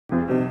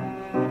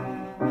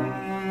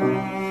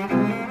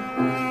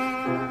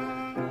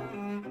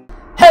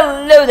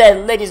Hello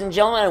there, ladies and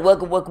gentlemen, and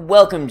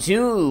welcome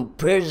to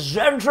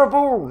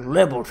Presentable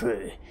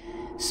Liberty.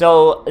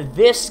 So,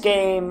 this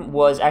game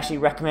was actually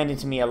recommended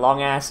to me a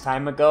long-ass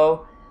time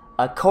ago.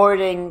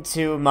 According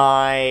to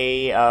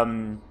my,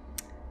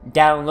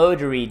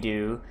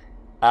 downloadery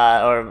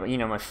or, you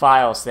know, my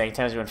files thing, it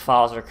tells me when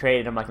files are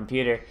created on my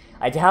computer.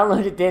 I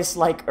downloaded this,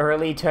 like,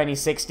 early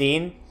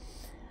 2016.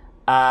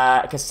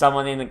 Because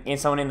someone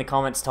in the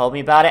comments told me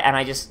about it, and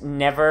I just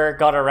never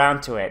got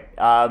around to it.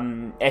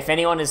 If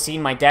anyone has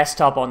seen my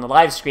desktop on the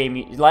live stream,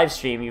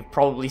 you've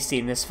probably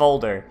seen this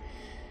folder.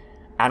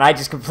 And I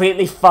just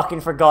completely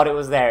fucking forgot it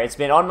was there. It's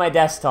been on my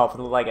desktop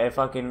for like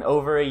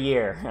over a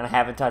year, and I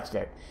haven't touched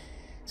it.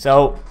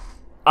 So,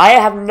 I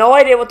have no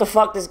idea what the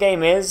fuck this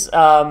game is.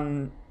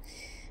 All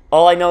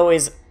I know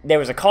is there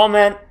was a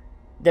comment.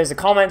 There's a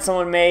comment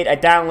someone made. I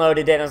downloaded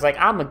it, and I was like,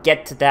 I'm gonna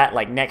get to that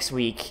like next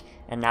week.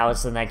 And now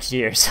it's the next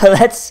year. So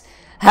let's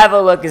have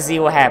a look and see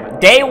what happened.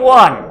 Day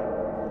 1.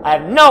 I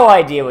have no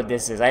idea what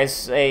this is.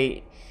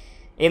 It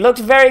looked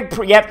very...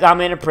 Yep, I'm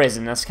in a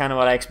prison. That's kind of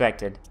what I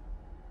expected.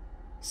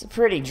 It's a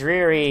pretty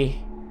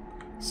dreary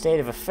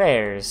state of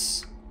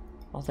affairs,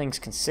 all things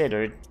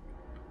considered.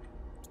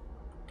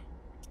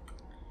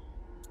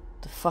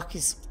 The fuck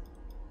is...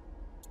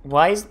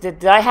 Why is...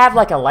 Did I have,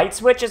 like, a light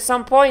switch at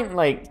some point?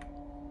 Like...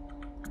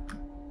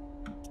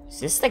 Is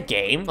this the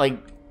game?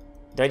 Like...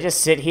 Do I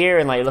just sit here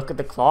and, like, look at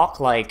the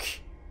clock,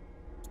 like...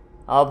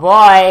 Oh,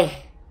 boy!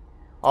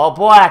 Oh,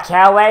 boy, I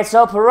can't wait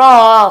till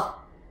parole!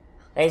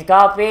 It's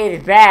gonna be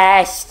the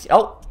best!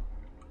 Oh!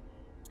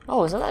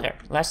 Oh, there's a letter.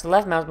 That's the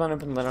left mouse button,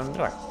 open the letter on the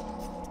door.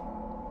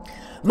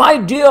 My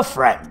dear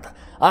friend,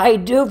 I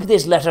hope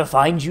this letter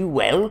finds you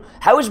well.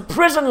 How is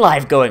prison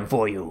life going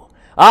for you?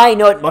 I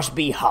know it must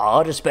be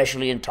hard,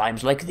 especially in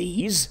times like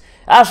these.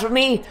 As for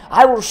me,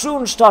 I will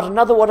soon start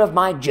another one of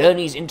my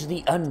journeys into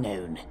the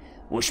unknown.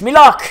 Wish me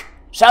luck!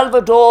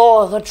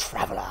 Salvador the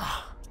Traveler.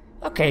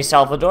 Okay,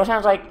 Salvador,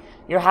 sounds like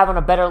you're having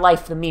a better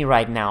life than me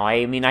right now.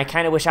 I mean, I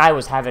kind of wish I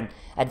was having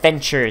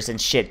adventures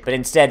and shit, but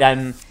instead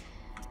I'm...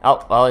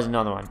 Oh, well, there's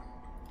another one.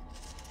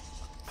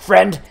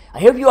 Friend,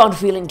 I hope you aren't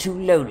feeling too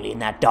lonely in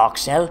that dark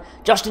cell.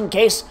 Just in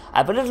case, I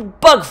have a little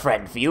bug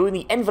friend for you in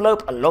the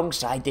envelope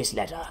alongside this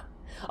letter.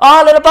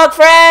 Oh, little bug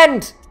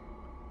friend!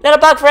 Little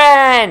bug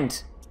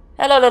friend!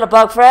 Hello, little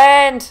bug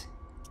friend!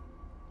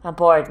 I'm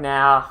bored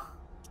now.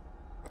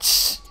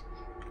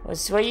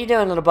 What are you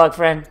doing, little bug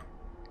friend?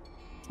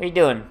 What are you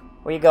doing?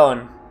 Where you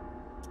going?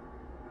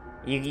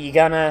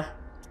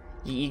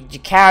 You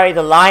carry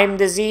the Lyme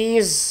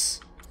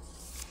disease?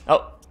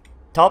 Oh,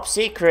 top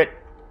secret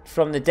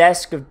from the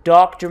desk of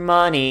Dr.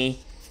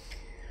 Money.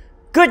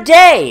 Good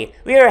day!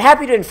 We are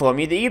happy to inform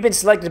you that you've been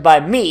selected by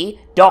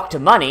me, Dr.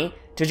 Money,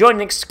 to join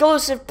an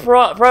exclusive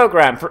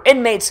program for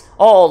inmates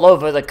all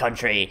over the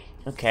country.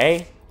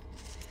 Okay.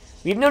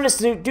 We've noticed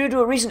that due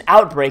to a recent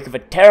outbreak of a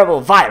terrible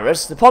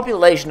virus, the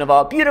population of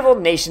our beautiful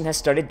nation has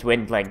started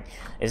dwindling.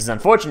 This is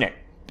unfortunate,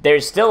 but there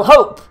is still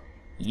hope.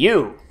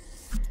 You.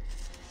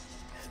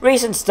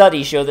 Recent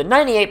studies show that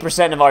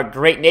 98% of our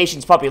great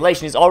nation's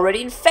population is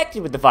already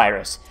infected with the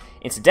virus.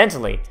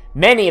 Incidentally,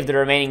 many of the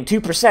remaining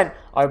 2%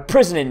 are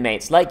prison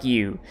inmates like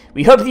you.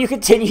 We hope that you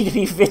continue to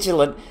be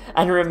vigilant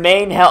and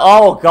remain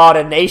Oh god,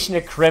 a nation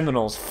of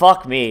criminals.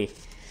 Fuck me.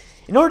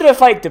 In order to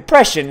fight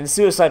depression and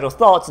suicidal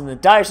thoughts in the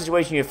dire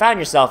situation you found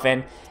yourself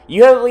in,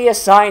 you have been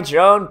assigned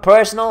your own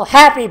personal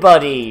happy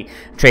buddy.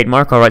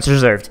 Trademark, all rights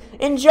reserved.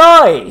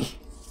 Enjoy!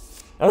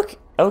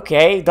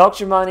 Okay,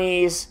 Dr.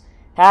 Money's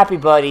Happy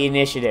Buddy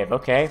Initiative,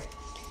 okay.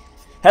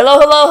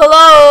 Hello,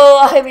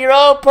 I'm your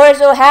own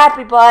personal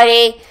happy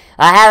buddy.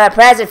 I have a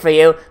present for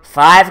you.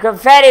 5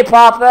 confetti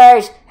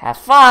poppers. Have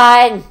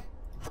fun.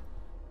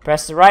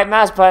 Press the right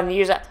mouse button to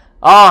use it.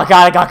 Oh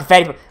god, I got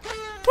confetti poppers.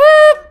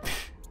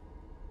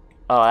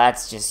 Oh,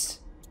 that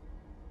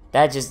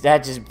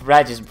just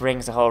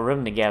brings the whole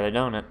room together,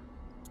 don't it?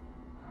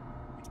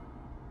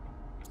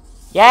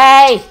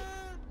 Yay!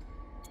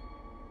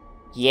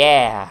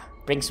 Yeah,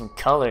 bring some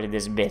color to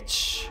this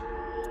bitch.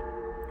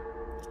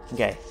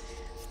 Okay.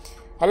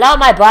 Hello,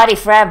 my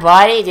friend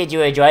buddy. Did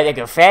you enjoy the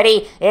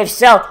confetti? If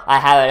so, I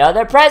have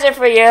another present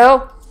for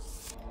you.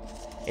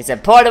 It's a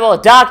portable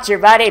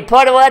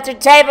portable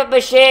entertainment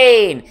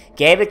machine.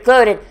 Game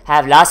included.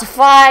 Have lots of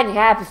fun.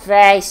 Happy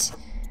face.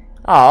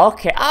 Oh,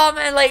 okay. Oh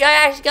man, like I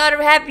actually got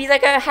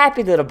a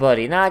happy little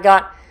buddy. Now I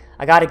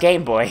got a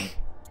Game Boy.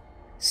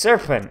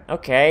 Serpent,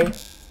 okay.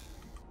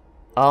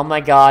 Oh my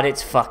god,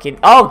 it's fucking...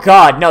 Oh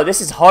god, no,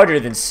 this is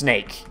harder than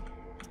Snake.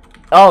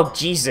 Oh,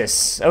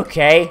 Jesus,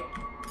 okay.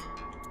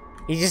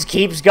 He just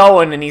keeps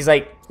going and he's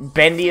like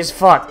bendy as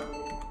fuck.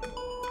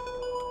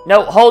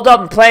 No, hold up,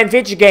 I'm playing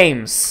video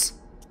games.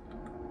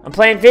 I'm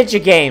playing video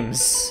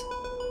games.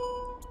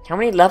 How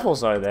many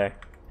levels are there?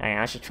 Hang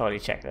on, I should probably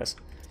check this.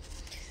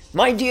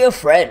 My dear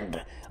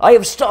friend, I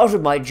have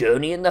started my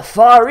journey in the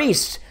Far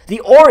East, the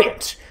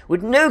Orient,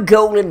 with no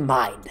goal in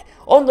mind.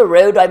 On the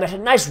road, I met a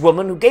nice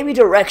woman who gave me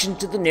directions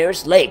to the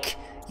nearest lake.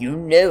 You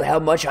know how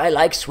much I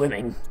like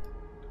swimming.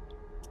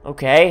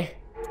 Okay.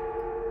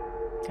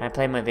 Can I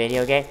play my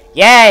video game?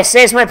 Yes,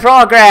 it's my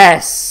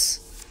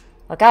progress!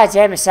 Oh, God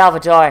damn it,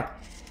 Salvador.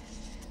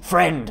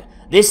 Friend,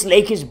 this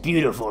lake is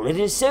beautiful. It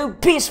is so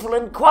peaceful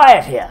and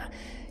quiet here.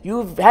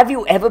 Have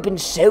you ever been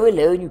so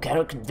alone you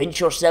cannot convince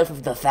yourself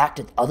of the fact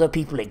that other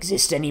people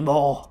exist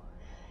anymore?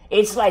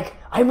 It's like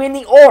I'm in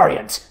the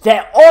Orient.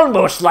 They're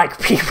almost like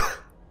people.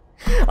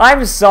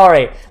 I'm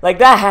sorry. Like,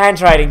 that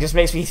handwriting just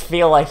makes me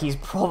feel like he's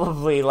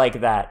probably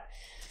like that.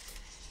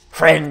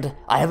 Friend,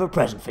 I have a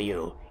present for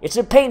you. It's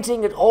a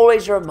painting that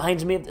always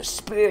reminds me of the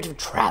spirit of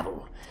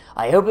travel.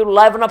 I hope it'll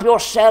liven up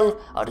your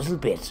cell a little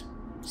bit.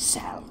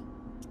 Sal.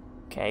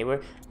 Okay,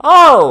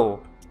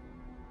 oh!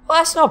 Well,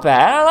 that's not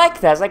bad. I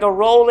like that. It's like a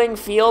rolling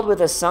field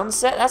with a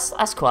sunset.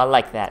 That's cool. I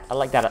like that. I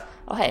like that.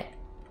 Oh, hey.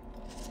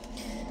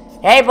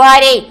 Hey,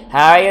 buddy!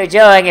 How are you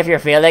doing? If you're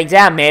feeling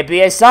down,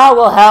 maybe a song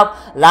will help.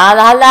 La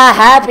la la,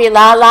 happy,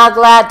 la la,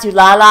 glad to,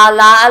 la la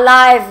la,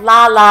 alive,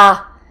 la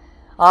la.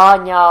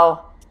 Oh,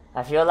 no.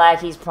 I feel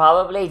like he's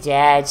probably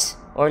dead.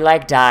 Or,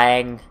 like,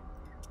 dying.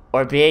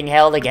 Or being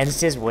held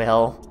against his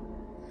will.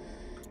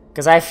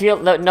 Because I feel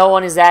no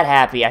one is that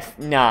happy.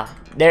 Nah.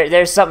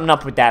 There's something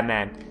up with that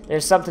man.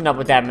 There's something up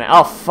with that man.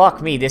 Oh,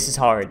 fuck me. This is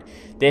hard.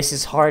 This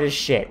is hard as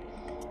shit.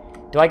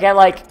 Do I get,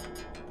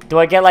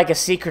 like, a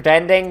secret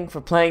ending for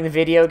playing the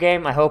video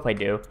game? I hope I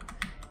do.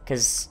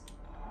 Because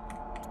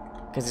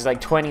there's,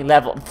 like, 20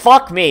 levels.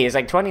 Fuck me. There's,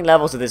 like, 20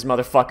 levels of this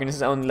motherfucker, and this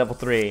is only level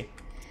 3.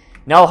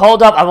 No,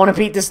 hold up. I want to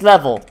beat this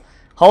level.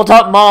 Hold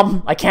up,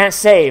 Mom. I can't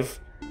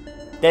save.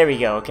 There we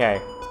go. Okay.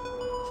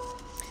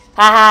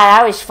 Haha,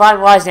 that was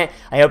fun, wasn't it?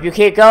 I hope you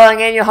keep going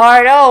in your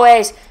heart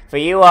always, for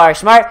you are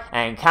smart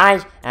and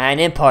kind and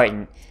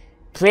important.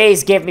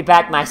 Please give me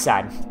back my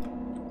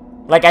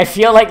son. Like, I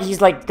feel like he's,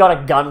 like, got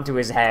a gun to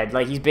his head.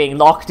 Like, he's being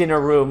locked in a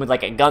room with,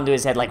 like, a gun to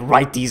his head. Like,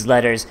 write these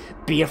letters.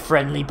 Be a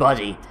friendly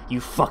buddy,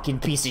 you fucking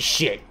piece of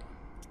shit.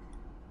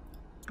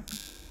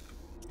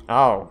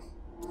 Oh.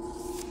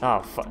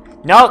 Oh,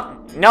 fuck.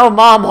 No, no,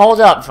 Mom, hold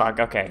up.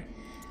 Fuck, okay.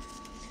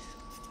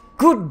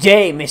 Good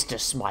day, Mr.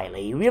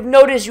 Smiley. We have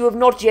noticed you have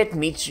not yet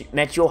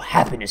met your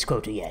happiness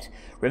quota yet.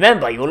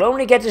 Remember, you will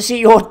only get to see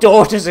your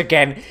daughters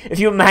again if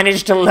you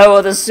manage to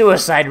lower the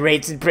suicide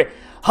rates in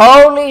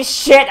Holy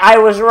shit, I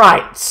was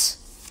right!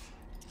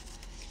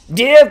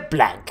 Dear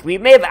Blank, we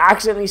may have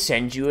accidentally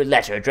sent you a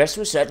letter addressed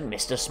to a certain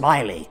Mr.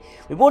 Smiley.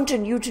 We want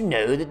you to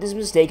know that this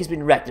mistake has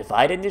been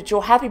rectified and that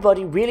your happy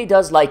buddy really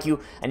does like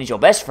you and is your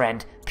best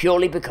friend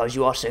purely because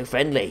you are so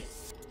friendly.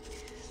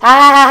 Ha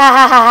ha ha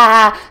ha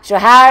ha ha! So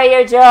how are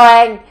you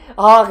doing?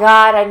 Oh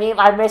God,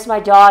 I miss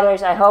my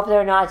daughters. I hope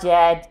they're not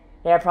dead.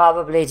 They're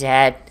probably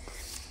dead.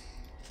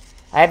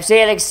 I'm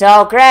feeling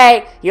so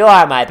great. You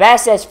are my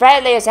bestest,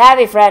 friendliest,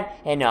 happy friend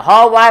in the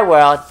whole wide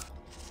world.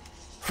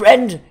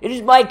 Friend, it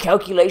is my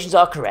calculations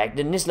are correct,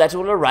 and this letter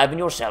will arrive in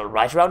your cell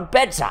right around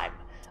bedtime.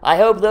 I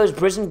hope those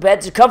prison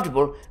beds are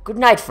comfortable. Good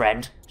night,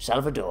 friend.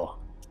 Salvador.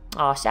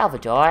 Oh,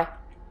 Salvador.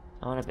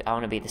 I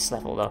want to beat this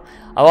level though.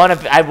 I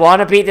want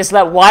to beat this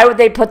level. Why would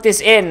they put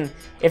this in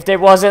if there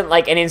wasn't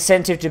like an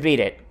incentive to beat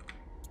it?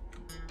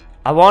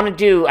 I want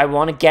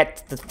to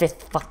get the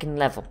 5th fucking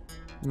level.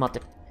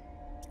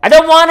 I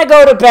don't want to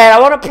go to bed.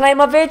 I want to play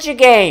my video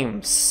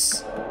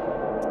games.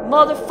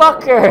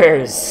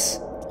 Motherfuckers.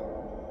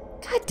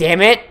 God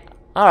damn it.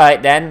 All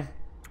right then.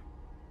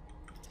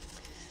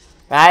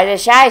 Rise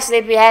and shine,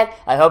 sleepyhead.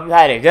 I hope you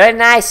had a good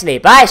night's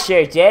sleep. I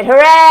sure did.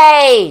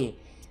 Hooray!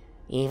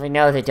 Even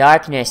though the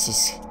darkness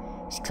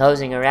is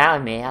closing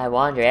around me, I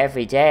wonder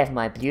every day if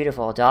my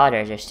beautiful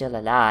daughters are still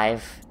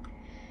alive.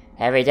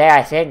 Every day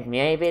I think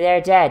maybe they're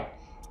dead.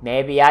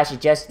 Maybe I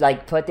should just,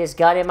 like, put this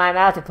gun in my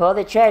mouth and pull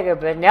the trigger,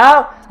 but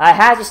no! I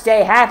have to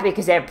stay happy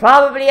because they're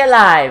probably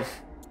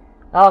alive.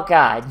 Oh,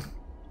 God.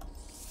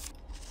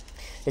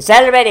 To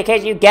celebrate the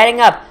occasion of you getting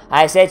up,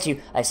 I sent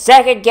you a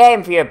second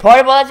game for your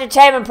portable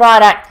entertainment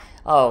product.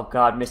 Oh,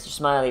 God, Mr.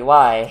 Smiley,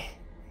 why?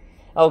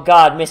 Oh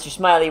God, Mr.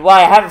 Smiley,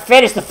 why? I haven't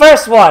finished the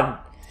first one!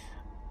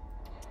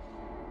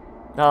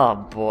 Oh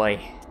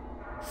boy.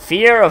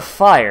 Fear of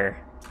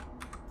fire.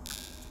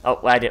 Oh,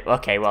 I did.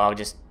 Okay, well, I'll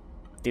just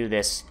do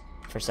this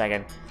for a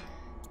second.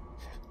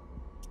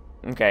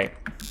 Okay.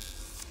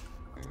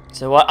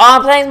 So what? Oh,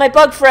 I'm playing with my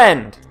bug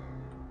friend!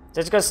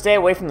 Just gonna stay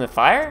away from the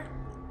fire?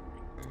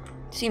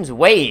 Seems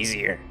way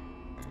easier.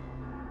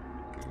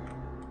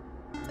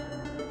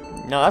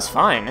 No, that's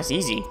fine. That's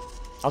easy.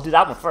 I'll do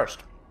that one first.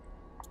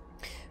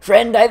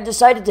 Friend, I've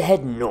decided to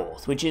head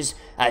north, which is,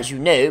 as you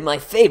know, my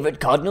favorite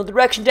cardinal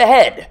direction to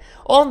head.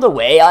 On the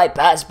way, I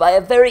pass by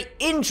a very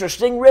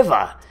interesting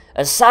river.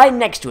 A sign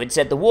next to it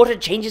said the water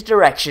changes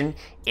direction.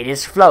 It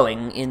is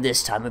flowing in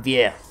this time of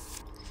year.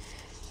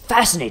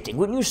 Fascinating,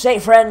 wouldn't you say,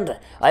 friend?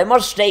 I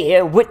must stay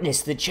here,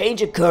 witness the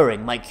change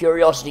occurring. My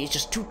curiosity is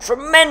just too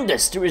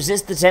tremendous to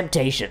resist the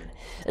temptation.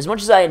 As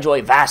much as I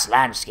enjoy vast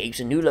landscapes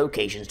and new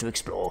locations to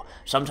explore,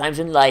 sometimes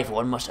in life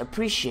one must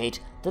appreciate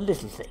the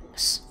little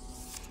things.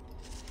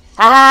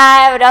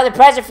 I have another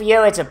present for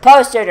you. It's a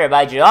poster to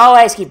remind you to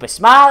always keep a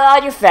smile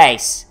on your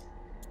face.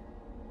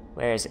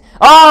 Where is it?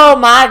 Oh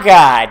my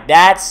God,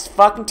 that's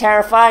fucking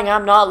terrifying.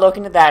 I'm not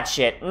looking at that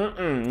shit.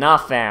 Nah,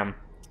 fam.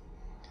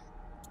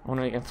 I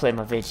want to play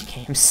my video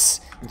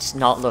games and just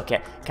not look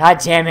at. God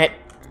damn it!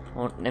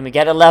 Let me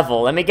get a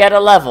level. Let me get a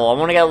level. I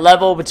want to get a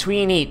level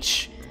between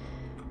each.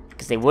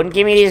 Because they wouldn't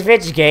give me these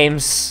video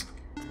games.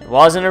 There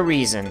wasn't a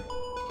reason.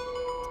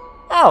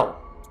 Oh,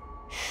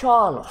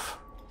 Charlotte.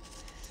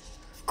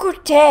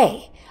 Good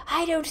day.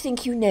 I don't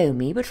think you know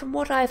me, but from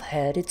what I've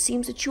heard, it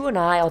seems that you and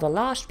I are the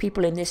last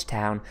people in this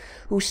town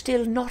who are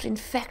still not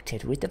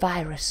infected with the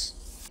virus.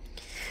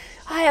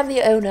 I am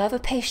the owner of a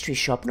pastry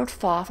shop not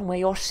far from where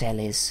your cell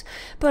is,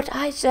 but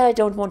as I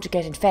don't want to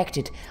get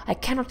infected, I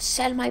cannot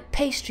sell my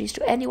pastries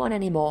to anyone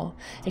anymore,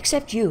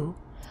 except you.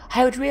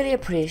 I would really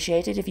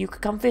appreciate it if you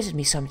could come visit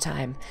me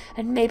sometime,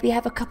 and maybe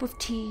have a cup of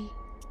tea.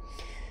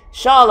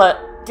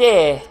 Charlotte,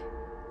 dear,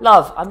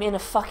 love, I'm in a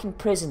fucking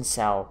prison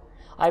cell.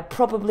 I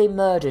probably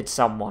murdered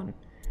someone.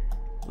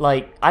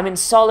 Like, I'm in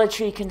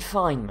solitary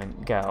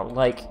confinement, girl.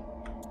 Like,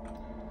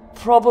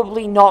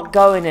 probably not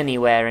going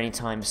anywhere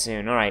anytime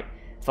soon. Alright.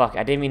 Fuck,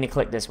 I didn't mean to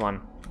click this one.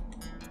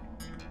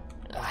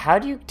 How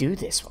do you do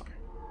this one?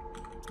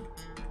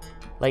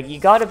 Like, you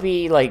gotta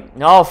be like,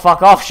 no,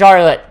 fuck off,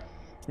 Charlotte!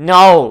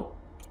 No!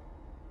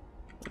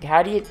 Like,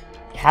 how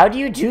do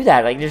you do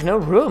that? Like, there's no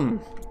room.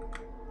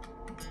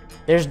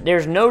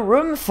 There's no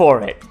room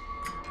for it.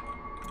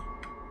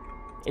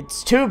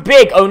 It's too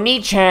big,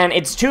 Oni-chan,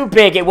 it's too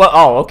big,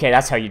 oh, okay,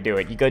 that's how you do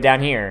it. You go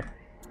down here.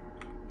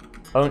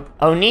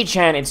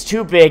 Oni-chan, it's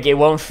too big, it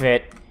won't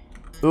fit.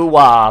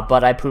 Ooh-wah,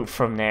 but I pooped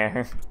from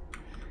there.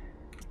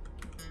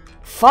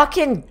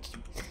 Fucking...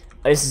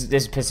 This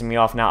is pissing me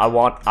off now. I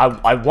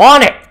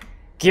want it!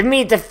 Give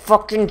me the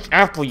fucking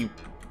apple, you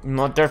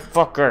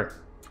motherfucker.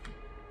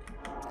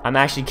 I'm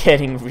actually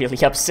getting really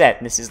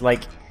upset. This is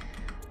like...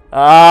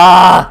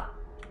 No.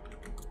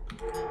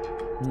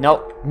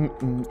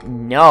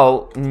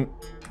 No.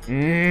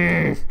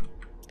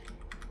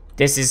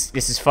 This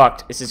is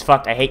fucked. This is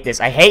fucked. I hate this.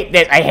 I hate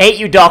this. I hate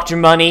you, Dr.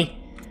 Money.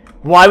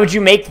 Why would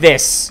you make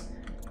this?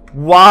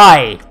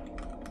 Why?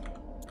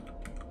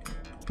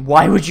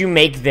 Why would you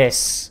make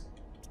this?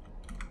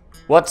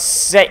 What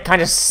kind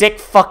of sick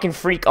fucking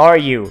freak are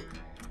you?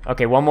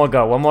 Okay, one more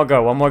go, one more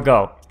go, one more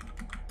go.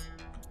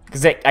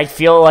 Because I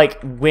feel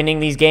like winning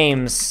these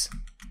games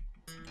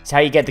is how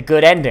you get the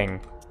good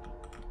ending.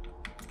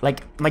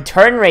 Like, my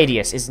turn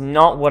radius is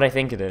not what I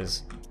think it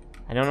is.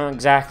 I don't know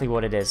exactly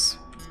what it is.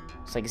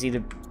 It's like it's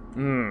either...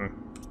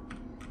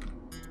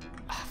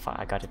 Fuck,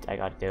 I gotta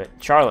do it.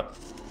 Charlotte.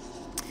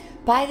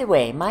 By the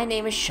way, my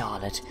name is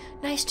Charlotte.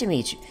 Nice to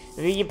meet you.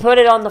 You put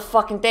it on the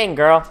fucking thing,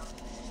 girl.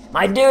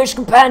 My dearest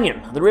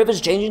companion, the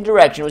river's changing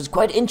direction was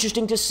quite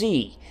interesting to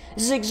see.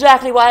 This is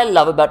exactly what I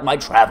love about my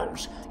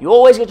travels. You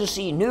always get to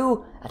see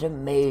new and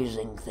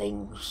amazing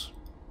things.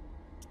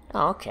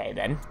 Oh, okay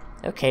then.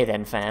 Okay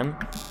then, fam.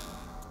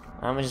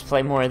 I'm gonna just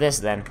play more of this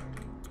then.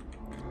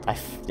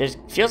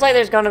 Feels like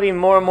there's gonna be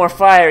more and more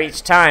fire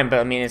each time, but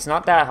I mean, it's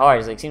not that hard.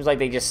 It's like, seems like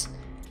they just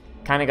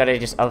kind of gotta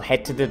just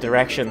head to the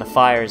direction the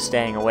fire is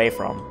staying away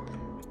from.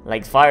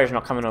 Like, the fire's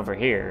not coming over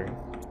here.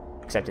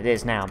 Except it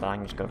is now, but I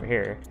can just go over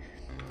here.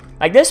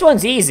 Like, this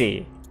one's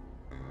easy.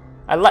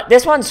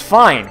 This one's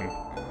fine.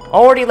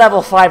 Already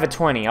level 5 of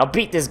 20. I'll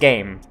beat this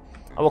game.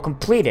 I will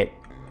complete it.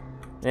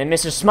 And then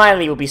Mr.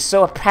 Smiley will be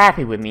so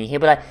happy with me. He'll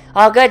be like,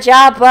 oh, good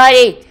job,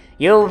 buddy.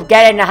 You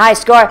getting a high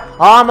score.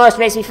 Almost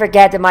makes me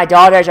forget that my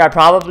daughters are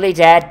probably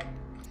dead.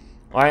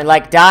 Or,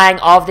 like, dying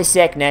of the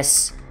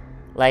sickness.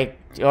 Like,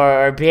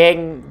 or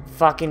being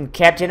fucking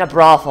kept in a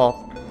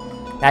brothel.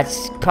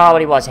 That's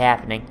probably what's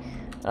happening.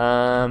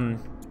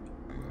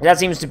 That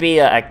seems to be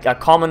a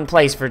common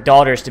place for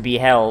daughters to be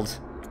held.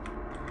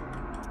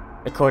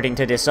 According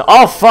to this.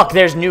 Oh fuck,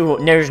 there's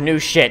new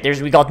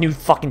shit. We got new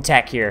fucking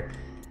tech here.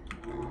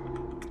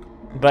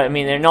 But I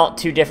mean, they're not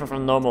too different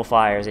from normal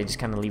fires. They just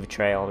kind of leave a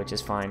trail, which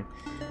is fine.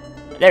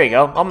 There we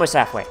go, almost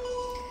halfway.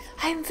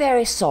 I'm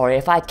very sorry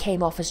if I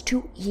came off as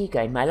too eager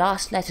in my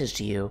last letters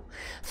to you.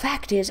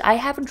 Fact is, I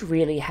haven't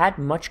really had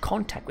much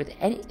contact with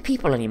any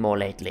people anymore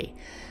lately.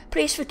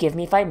 Please forgive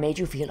me if I made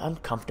you feel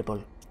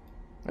uncomfortable.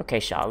 Okay,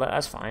 Charlotte,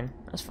 that's fine.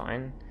 That's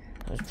fine.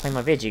 I was playing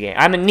my video game.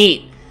 I'm a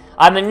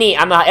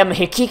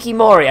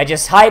Hikikimori. I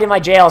just hide in my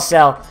jail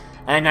cell,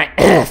 and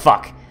I...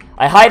 fuck.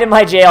 I hide in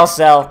my jail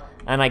cell,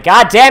 and I...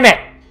 God damn it!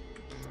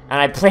 And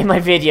I play my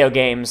video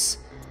games.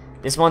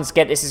 This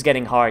is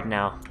getting hard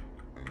now.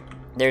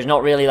 There's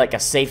not really, like, a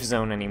safe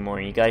zone anymore.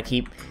 You gotta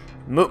keep...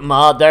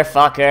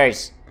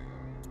 Motherfuckers!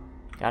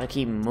 Gotta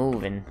keep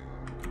moving.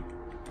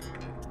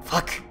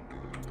 Fuck!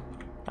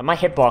 My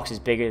hitbox is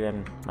bigger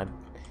than my...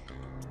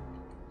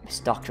 Miss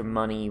Dr.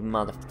 Money, you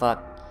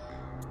motherfucker.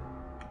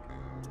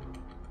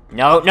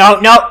 No, no,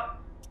 no!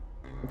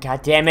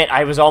 God damn it,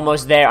 I was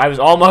almost there. I was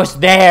almost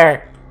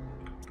there!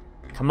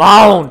 Come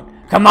on!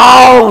 Come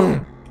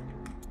on!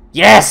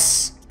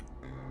 Yes!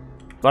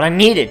 What I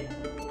needed.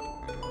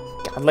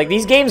 God, like,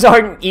 these games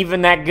aren't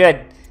even that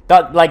good.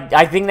 Like,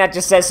 I think that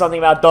just says something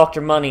about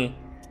Dr. Money.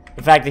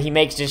 The fact that he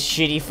makes just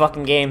shitty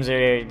fucking games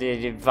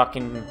are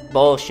fucking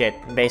bullshit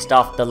based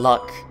off the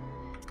luck.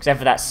 Except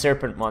for that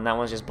serpent one. That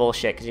one's just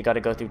bullshit because you gotta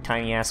go through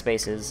tiny ass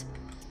spaces.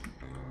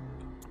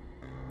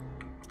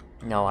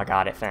 No, I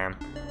got it, fam.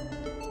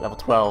 Level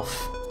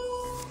 12.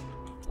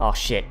 Oh,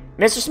 shit.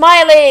 Mr.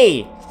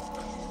 Smiley!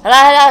 Hello,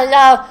 hello,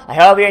 hello! I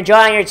hope you're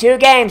enjoying your 2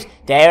 games.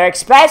 They're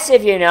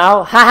expensive, you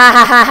know. Ha ha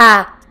ha ha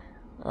ha!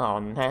 Oh,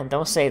 man,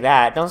 don't say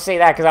that. Don't say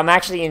that, because I'm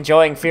actually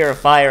enjoying Fear of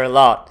Fire a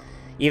lot.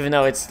 Even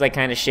though it's, like,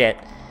 kind of shit.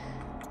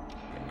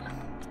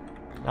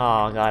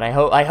 Oh, God, I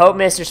hope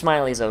Mr.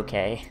 Smiley's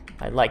okay.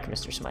 I like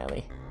Mr.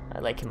 Smiley. I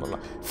like him a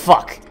lot.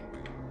 Fuck!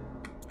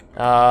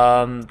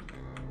 So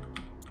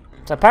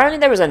apparently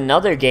there was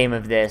another game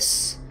of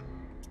this.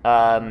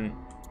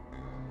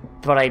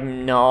 But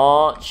I'm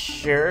not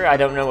sure. I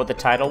don't know what the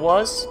title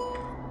was.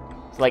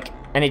 Like,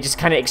 and it just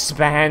kind of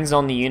expands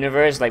on the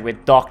universe, like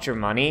with Dr.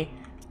 Money.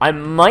 I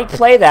might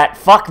play that.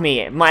 Fuck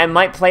me. I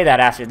might play that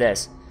after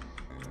this.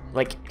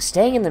 Like,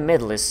 staying in the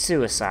middle is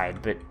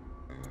suicide, but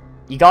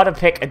you gotta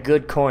pick a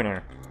good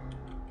corner.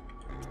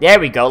 There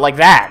we go, like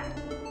that.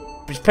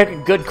 Just pick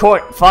a good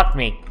corner. Fuck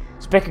me.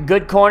 Just pick a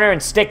good corner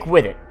and stick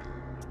with it.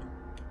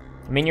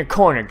 I'm in your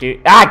corner,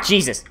 dude. Ah,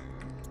 Jesus.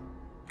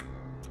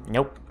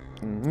 Nope.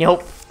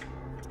 Nope.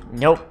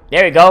 Nope.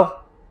 There we go.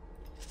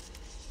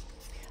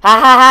 Ha ha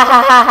ha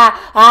ha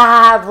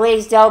ha ha!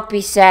 Please don't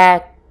be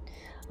sad.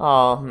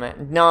 Oh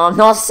man, no, I'm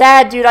not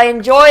sad, dude. I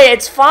enjoy it.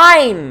 It's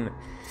fine.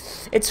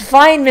 It's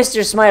fine,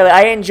 Mr. Smiley.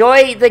 I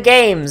enjoy the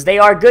games. They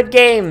are good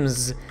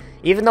games.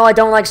 Even though I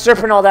don't like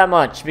Serpent all that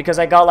much because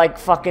I got like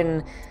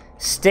fucking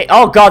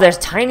oh god, there's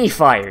tiny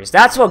fires.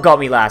 That's what got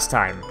me last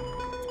time.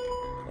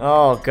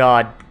 Oh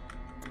god.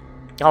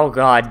 Oh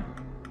god.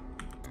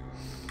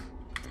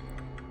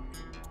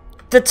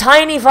 The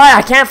tiny fire.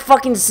 I can't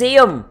fucking see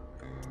them.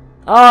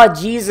 Oh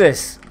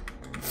Jesus.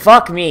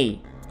 Fuck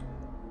me.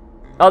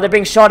 Oh, they're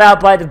being shot out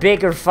by the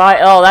bigger fire.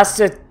 Oh, that's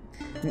to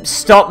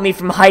stop me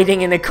from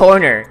hiding in the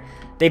corner.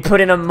 They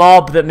put in a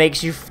mob that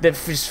makes you, that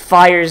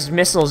fires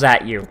missiles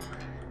at you.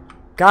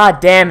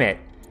 God damn it.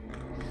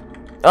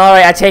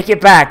 Alright, I take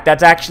it back.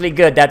 That's actually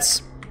good.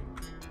 That's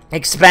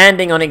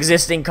expanding on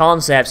existing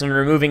concepts and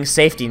removing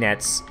safety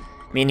nets.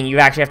 Meaning you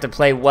actually have to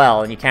play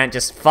well and you can't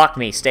just, fuck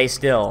me, stay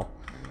still.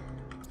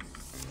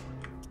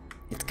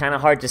 It's kind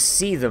of hard to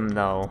see them,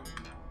 though.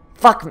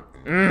 Fuck.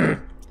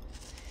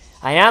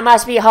 I know it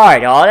must be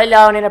hard, all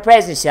alone in a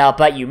prison cell,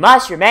 but you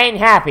must remain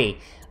happy.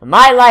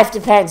 My life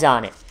depends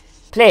on it.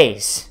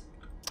 Please.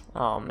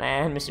 Oh,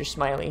 man, Mr.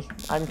 Smiley.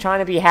 I'm trying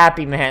to be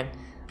happy, man.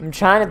 I'm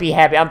trying to be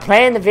happy. I'm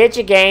playing the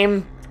video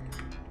game.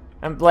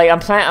 I'm playing,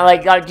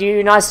 like, do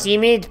you not see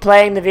me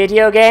playing the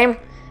video game?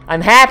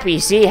 I'm happy,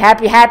 see?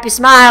 Happy, happy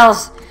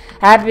smiles.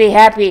 Happy,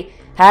 happy,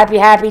 happy,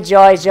 happy,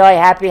 joy, joy,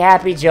 happy,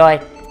 happy,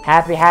 joy.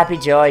 Happy, happy,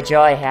 joy,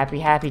 joy, happy,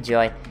 happy,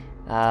 joy.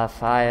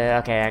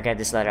 Okay, I got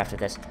this letter after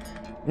this.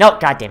 No,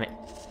 goddammit.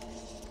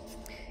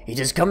 It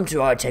has come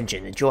to our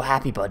attention that your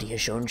happy buddy has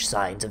shown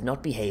signs of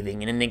not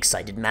behaving in an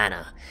excited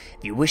manner.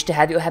 If you wish to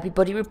have your happy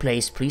buddy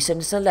replaced, please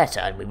send us a letter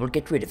and we will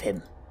get rid of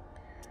him.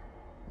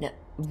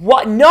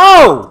 What?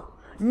 No!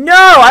 No,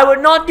 I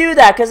would not do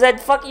that, because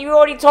that you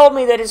already told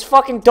me that his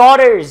fucking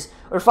daughters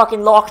are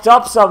fucking locked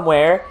up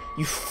somewhere.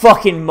 You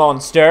fucking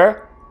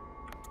monster.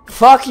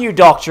 Fuck you,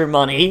 Dr.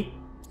 Money.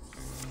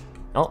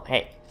 Oh,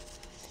 hey.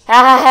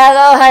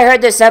 Hello, I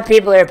heard that some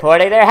people are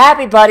reporting they're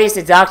happy buddies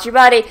to Dr.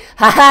 Money. Ha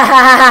ha ha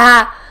ha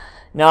ha.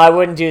 No, I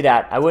wouldn't do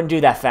that. I wouldn't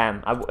do that,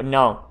 fam.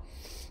 No.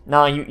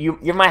 No,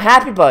 you're my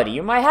happy buddy.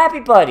 You're my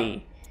happy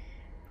buddy.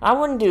 I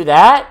wouldn't do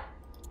that.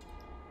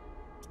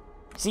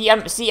 See,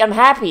 I'm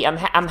happy. I'm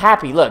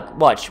happy. Look,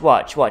 watch.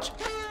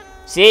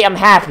 See, I'm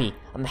happy.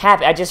 I'm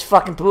happy. I just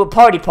fucking blew a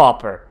party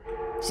popper.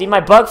 See,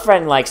 my bug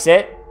friend likes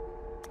it.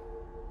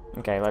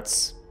 Okay,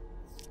 let's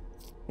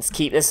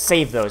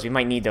save those. We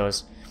might need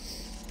those.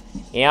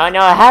 You don't know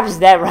what happens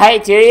to that,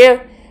 right? Do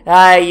you?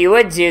 You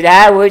wouldn't do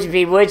that, would you?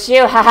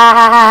 Ha ha ha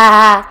ha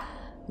ha.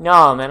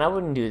 No, man, I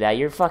wouldn't do that.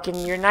 You're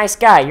a nice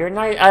guy. You're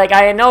nice. Like,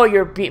 I know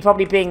you're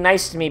probably being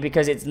nice to me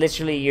because it's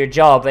literally your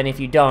job, and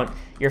if you don't,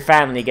 your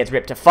family gets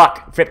ripped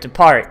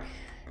apart.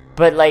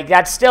 But like,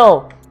 that's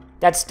still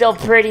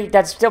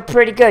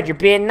pretty good. You're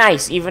being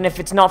nice, even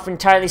if it's not for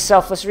entirely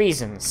selfless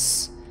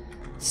reasons.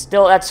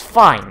 Still, that's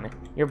fine.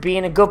 You're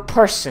being a good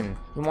person.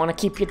 You want to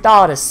keep your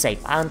daughters safe.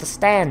 I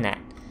understand that.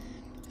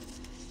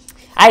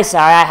 I'm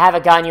sorry, I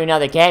haven't gotten you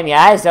another game yet.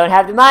 I just don't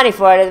have the money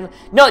for it.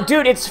 No,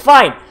 dude, it's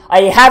fine.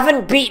 I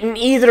haven't beaten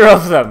either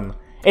of them.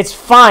 It's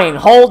fine.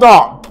 Hold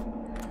up.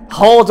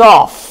 Hold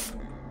off.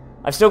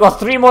 I've still got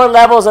 3 more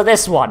levels of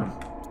this one.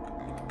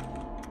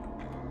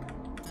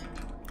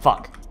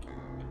 Fuck.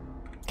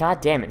 God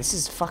damn it, this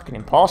is fucking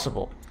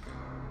impossible.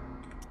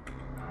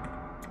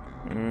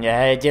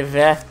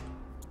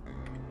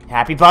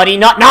 Happy buddy,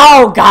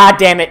 no, god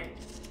damn it.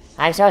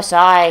 I'm so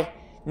sorry.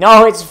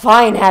 No, it's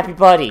fine, happy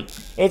buddy.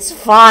 It's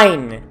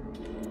fine.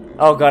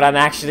 Oh god,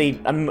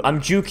 I'm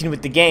juking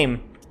with the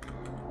game.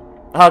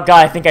 Oh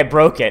god, I think I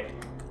broke it.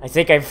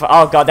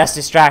 Oh god, that's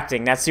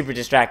distracting. That's super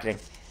distracting.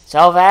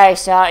 So very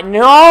sorry.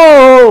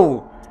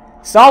 No!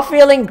 Stop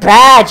feeling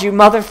bad, you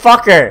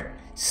motherfucker.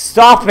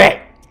 Stop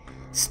it.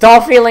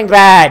 Stop feeling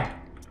bad.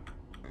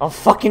 I'll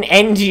fucking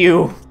end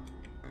you.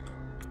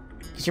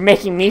 You You're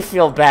making me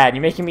feel bad.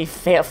 You're making me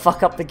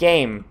fuck up the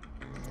game.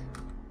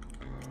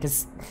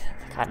 Because,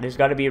 God, there's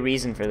gotta be a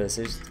reason for this.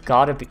 There's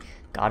gotta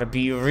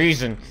be a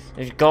reason.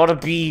 There's gotta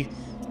be...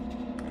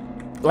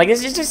 Like,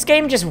 is this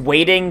game just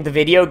waiting the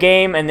video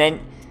game and then...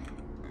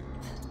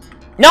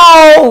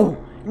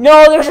 No!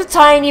 No, there's a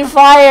tiny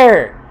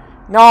fire!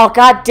 No,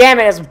 god damn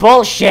it, that's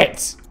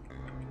bullshit!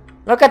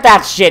 Look at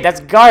that shit,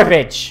 that's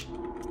garbage!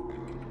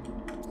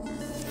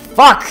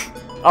 Fuck!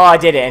 Oh, I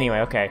did it anyway,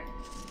 okay.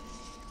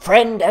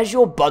 Friend, as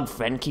your bug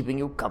friend keeping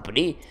you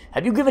company,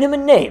 have you given him a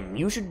name?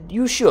 You should.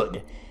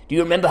 Do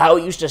you remember how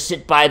he used to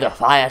sit by the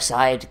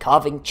fireside,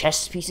 carving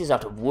chess pieces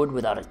out of wood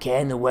without a care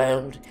in the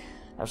world?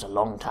 That was a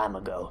long time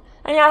ago.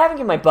 And yeah, I haven't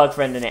given my bug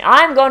friend a name.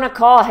 I'm gonna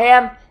call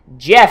him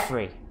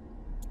Jeffrey.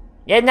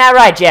 Isn't that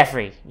right,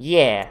 Jeffrey?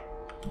 Yeah,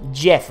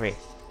 Jeffrey.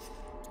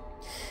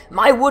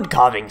 My wood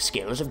carving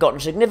skills have gotten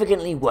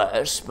significantly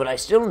worse, but I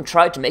still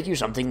try to make you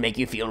something make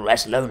you feel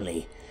less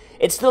lonely.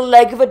 It's the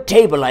leg of a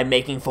table I'm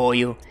making for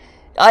you.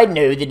 I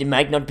know that it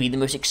might not be the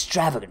most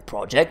extravagant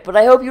project, but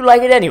I hope you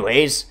like it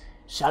anyways.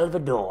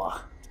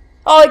 Salvador.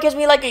 Oh, it gives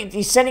me like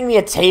he's sending me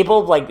a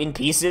table like in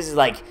pieces.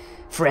 Like,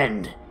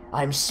 friend,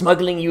 I'm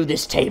smuggling you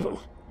this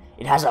table.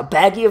 It has a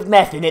baggie of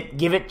meth in it.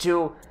 Give it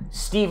to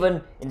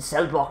Steven in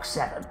cell block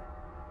 7.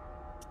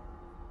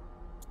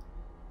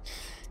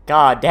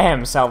 God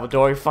damn,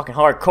 Salvador, you're fucking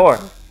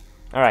hardcore.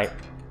 Alright.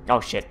 Oh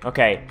shit.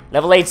 Okay.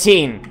 Level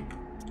 18.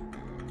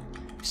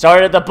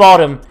 Started at the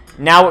bottom.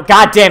 Now,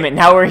 god damn it,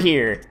 now we're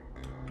here.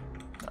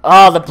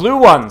 Oh, the blue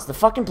ones. The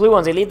fucking blue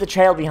ones. They leave the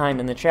trail behind,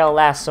 and the trail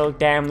lasts so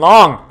damn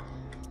long.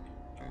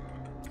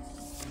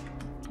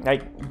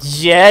 Like,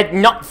 yeah,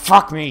 no,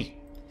 fuck me.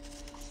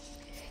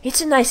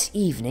 It's a nice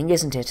evening,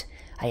 isn't it?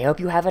 I hope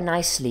you have a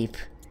nice sleep.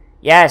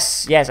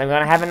 Yes, yes, I'm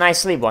gonna have a nice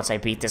sleep once I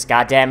beat this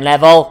goddamn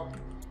level.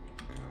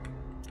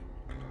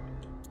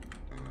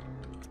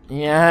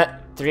 Yeah,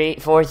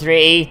 4,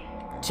 3,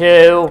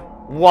 2,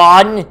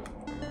 1.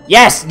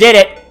 Yes, did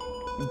it.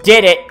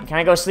 Did it. Can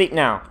I go sleep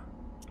now?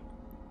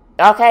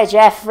 Okay,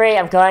 Jeffrey,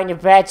 I'm going to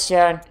bed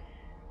soon.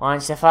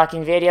 Once the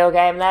fucking video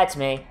game lets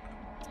me.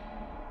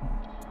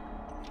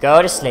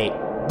 Go to sleep.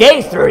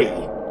 Day 3.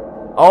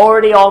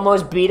 Already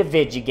almost beat a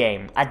video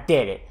game. I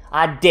did it.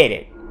 I did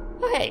it.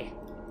 Hey.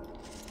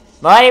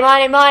 Morning,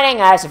 morning,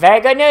 morning. I have some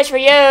very good news for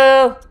you.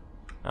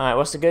 Alright,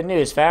 what's the good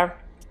news, fam?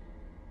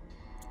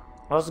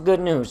 What's the good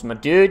news, my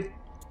dude? You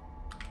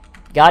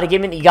gotta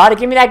give me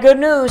that good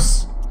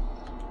news.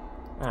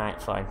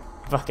 Alright, fine.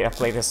 Fuck it, I'll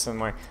play this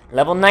somewhere.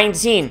 Level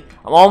 19.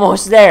 I'm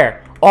almost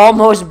there.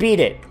 Almost beat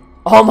it.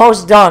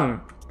 Almost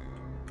done.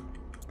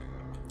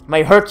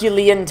 My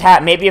Herculean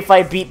tap. Maybe if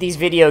I beat these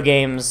video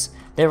games,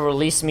 they'll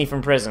release me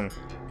from prison.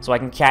 So I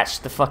can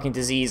catch the fucking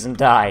disease and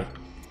die.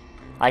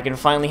 I can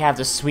finally have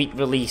the sweet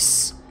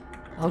release.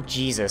 Oh,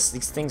 Jesus.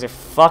 These things are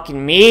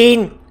fucking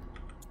mean.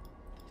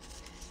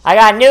 I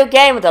got a new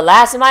game with the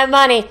last of my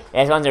money.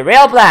 This one's a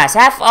real blast.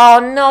 Oh,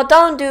 no,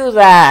 don't do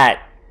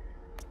that.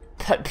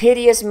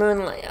 Piteous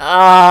moonlight.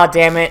 Ah, oh,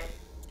 damn it.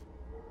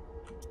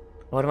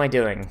 What am I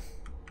doing?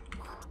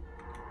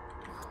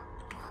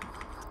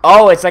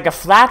 Oh, it's like a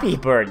Flappy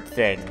Bird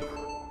thing.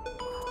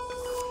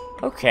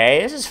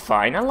 Okay, this is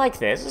fine. I like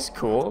this. This is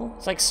cool.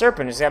 It's like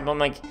Serpent, except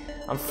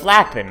I'm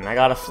flapping. I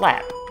got a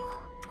flap.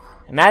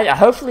 Imagine,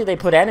 hopefully they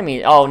put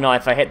enemies. Oh, no,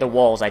 if I hit the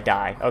walls, I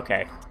die.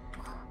 Okay.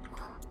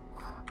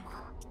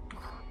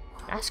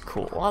 That's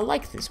cool. I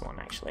like this one,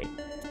 actually.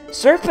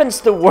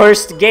 Serpent's the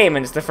worst game,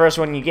 and it's the first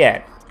one you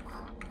get.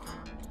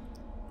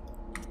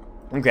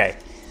 Okay.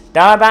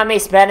 Don't about me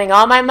spending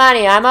all my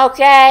money. I'm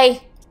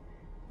okay.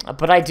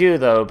 But I do,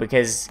 though,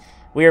 because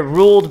we're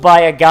ruled by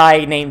a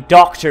guy named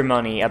Dr.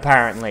 Money,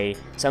 apparently.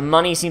 So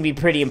money seems to be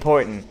pretty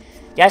important.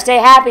 Just stay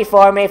happy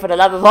for me, for the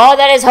love of all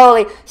that is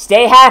holy.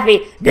 Stay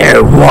happy.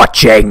 They're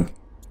watching.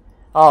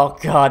 Oh,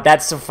 God,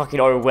 that's some fucking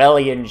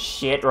Orwellian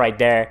shit right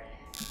there.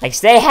 Like,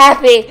 stay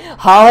happy.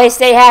 Always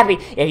stay happy.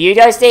 If you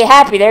don't stay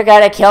happy, they're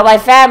gonna kill my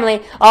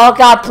family. Oh,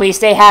 God, please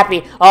stay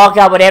happy. Oh,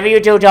 God, whatever you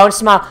do, don't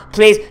smile.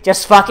 Please,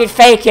 just fucking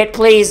fake it,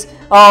 please.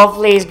 Oh,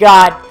 please,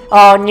 God.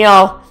 Oh,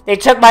 no. They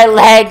took my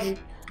leg.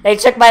 They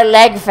took my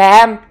leg,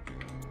 fam.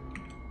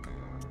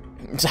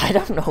 I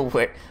don't know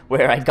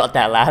where I got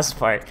that last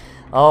part.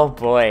 Oh,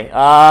 boy.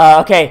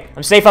 Okay.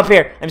 I'm safe up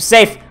here. I'm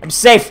safe. I'm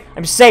safe.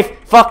 I'm safe.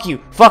 Fuck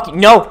you. Fuck you.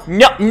 No.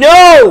 No.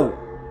 No!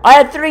 I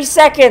had 3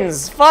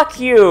 seconds! Fuck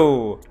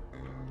you!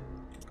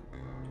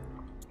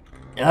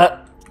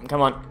 Come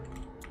on.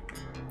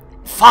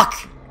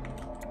 Fuck!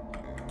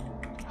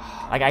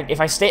 If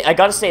I stay, I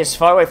gotta stay as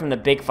far away from the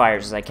big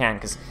fires as I can,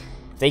 because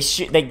they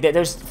shoot.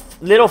 Those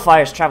little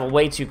fires travel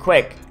way too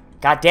quick.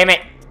 God damn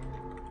it!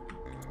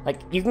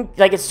 Like you can,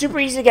 like it's super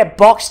easy to get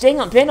boxed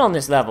in on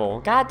this level.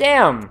 God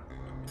damn!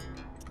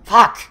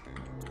 Fuck!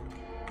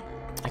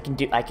 I can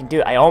do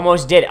it. I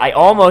almost did it. I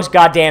almost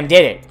goddamn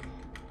did it.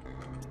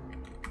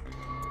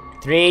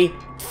 3.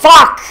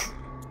 Fuck!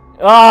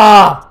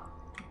 Ah!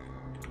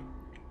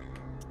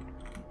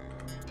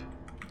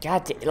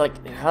 God damn, like,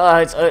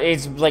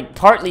 it's like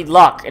partly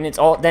luck, and it's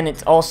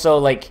also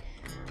like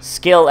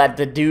skill at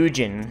the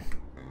Dujin.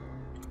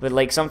 But,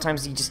 like,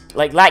 sometimes you just...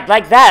 Like that!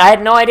 I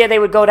had no idea they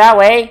would go that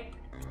way!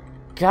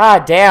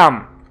 God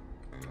damn!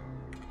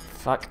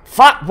 Fuck.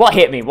 Fuck! What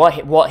hit me? What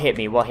hit me? What hit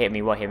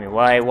me? What hit me?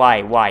 Why?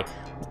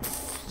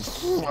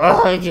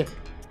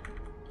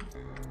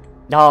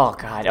 Oh,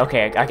 God.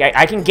 Okay,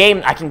 I can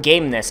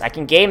game this. I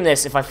can game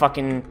this if I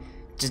fucking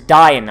just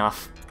die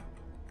enough.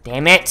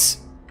 Damn it!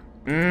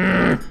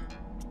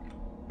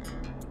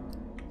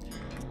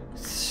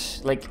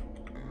 Like...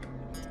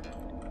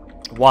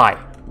 Why?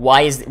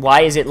 Why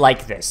is it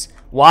like this?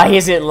 Why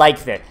is it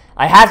like this?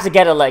 I have to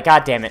get a like.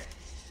 God damn it!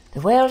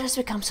 The world has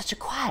become such a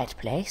quiet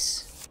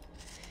place.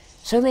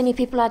 So many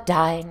people are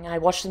dying. I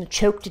watched them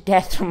choke to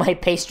death from my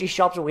pastry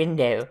shop's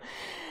window.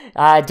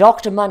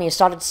 Dr. Money has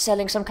started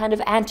selling some kind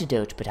of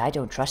antidote, but I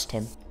don't trust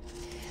him.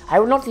 I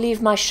will not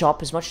leave my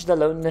shop as much as the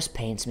loneliness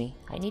pains me.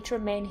 I need to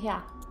remain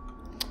here.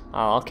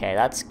 Oh, okay,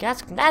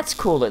 that's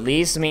cool at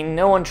least. I mean,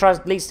 no one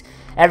trusts. At least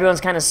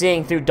everyone's kind of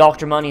seeing through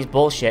Dr. Money's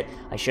bullshit.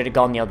 I should have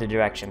gone the other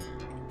direction.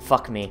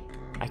 Fuck me.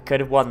 I could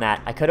have won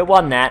that. I could have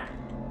won that.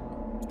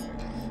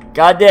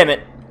 God damn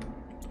it.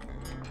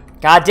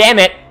 God damn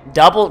it.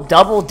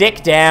 Double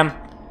dick damn.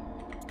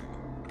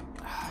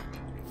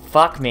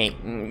 Fuck me.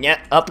 Yeah,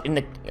 up in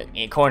the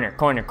corner.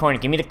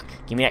 Give me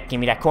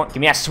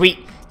that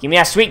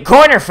sweet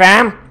corner,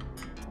 fam.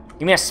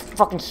 Give me that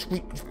fucking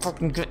sweet,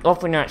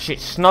 open that shit.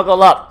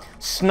 Snuggle up.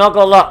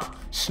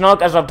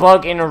 Snug as a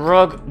bug in a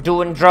rug,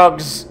 doing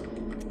drugs.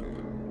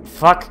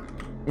 Fuck.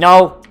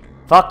 No.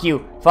 Fuck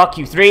you.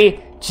 3,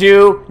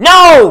 2,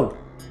 no!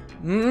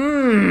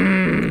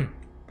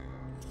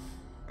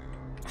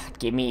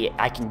 Give me,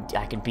 I can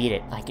beat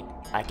it. I can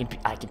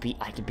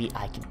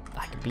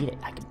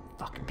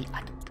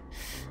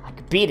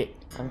beat it.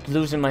 I'm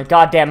losing my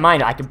goddamn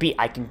mind. I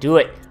can do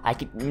it.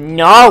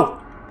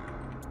 No!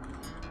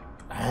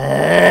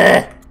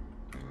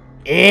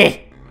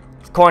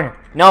 Corner.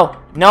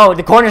 No,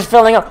 the corner's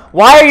filling up.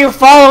 Why are you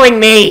following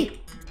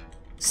me?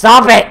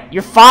 Stop it!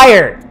 You're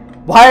fired!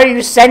 Why are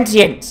you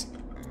sentient?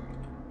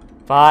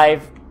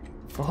 5,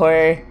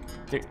 4,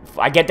 3.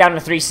 I get down to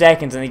 3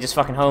 seconds and they just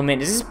fucking home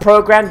in. Is this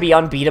program to be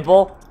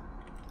unbeatable?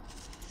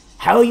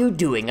 How are you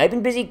doing? I've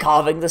been busy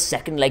carving the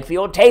second leg for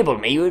your table.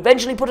 May you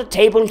eventually put a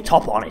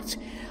tabletop on it.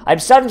 I'm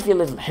starting to feel a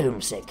little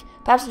homesick.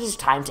 Perhaps it is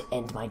time to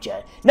end my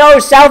journey. No,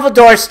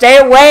 Salvador, stay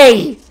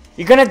away!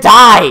 You're gonna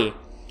die!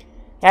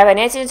 Have an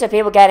instance of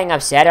people getting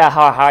upset about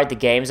how hard the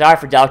games are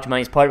for Dr.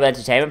 Money's portable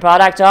entertainment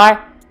product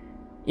are?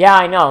 Yeah,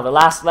 I know. The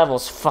last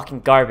level's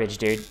fucking garbage,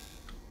 dude.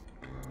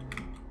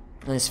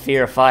 This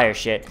fear of fire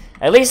shit.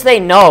 At least they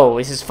know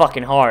this is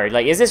fucking hard.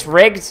 Like, is this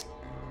rigged? Is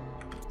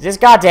this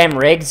goddamn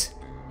rigged?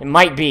 It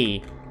might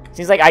be.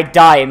 Seems like I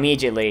die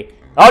immediately.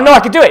 Oh no,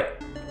 I can do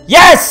it!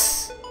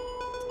 Yes!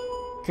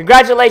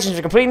 Congratulations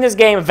for completing this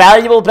game. A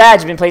valuable badge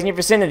has been placed in your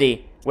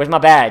vicinity. Where's my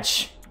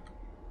badge?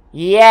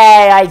 Yay,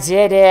 I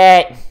did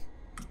it!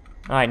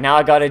 Alright, now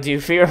I gotta do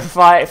fear of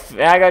fire.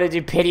 I gotta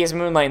do Piteous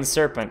Moonlight and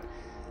Serpent.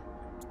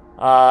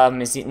 No,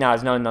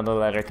 there's no another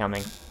letter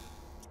coming.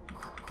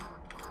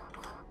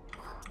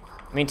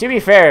 I mean, to be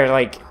fair,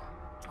 like,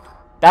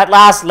 that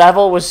last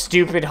level was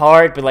stupid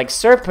hard, but, like,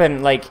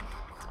 Serpent, like,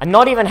 I'm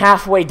not even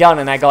halfway done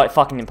and I got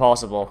fucking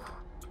impossible.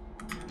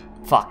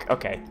 Fuck,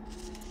 okay.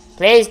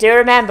 Please do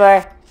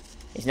remember,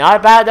 it's not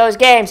about those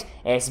games,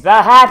 it's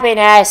about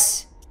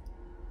happiness!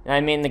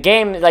 I mean, the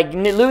game, like,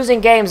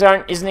 losing games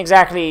isn't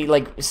exactly,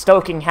 like,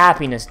 stoking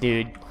happiness,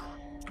 dude.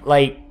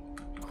 Like,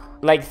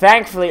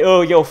 thankfully,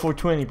 oh, yo,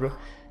 420, bro.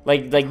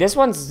 Like, this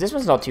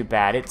one's not too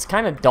bad. It's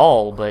kind of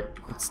dull, but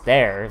it's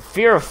there.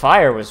 Fear of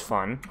Fire was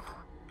fun.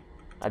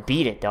 I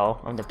beat it, though.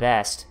 I'm the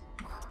best.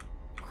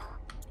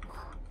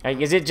 Like,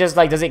 is it just,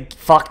 like, does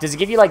it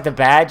give you, like, the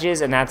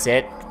badges and that's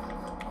it?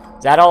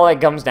 Is that all it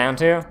comes down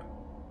to?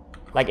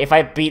 Like, if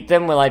I beat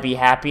them, will I be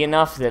happy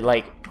enough that,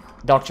 like,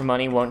 Dr.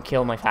 Money won't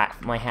kill my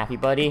happy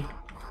buddy?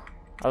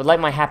 I would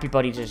like my happy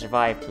buddy to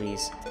survive,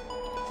 please.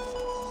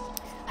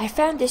 I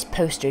found this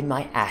poster in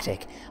my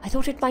attic. I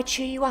thought it might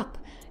cheer you up.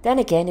 Then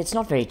again, it's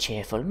not very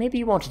cheerful. Maybe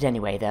you want it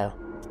anyway, though.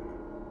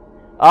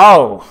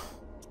 Oh!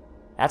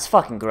 That's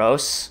fucking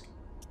gross.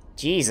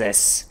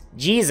 Jesus,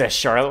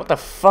 Charlotte, what the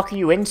fuck are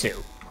you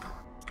into?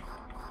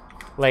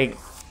 Like,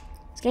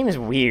 this game is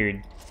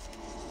weird.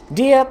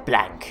 Dear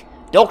Blank,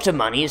 Dr.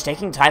 Money is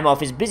taking time off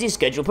his busy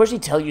schedule to personally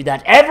tell you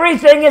that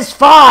everything is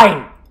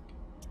fine!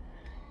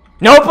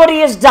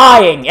 Nobody is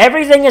dying!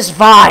 Everything is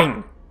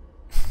fine!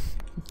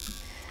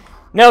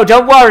 No,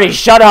 don't worry,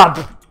 shut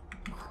up!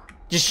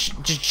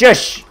 Just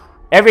shush!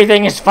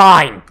 Everything is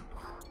fine!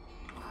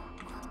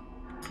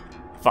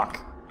 Fuck.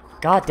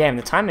 God damn,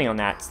 the timing on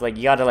that. It's like,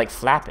 you gotta, like,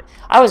 flap it.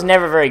 I was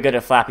never very good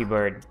at Flappy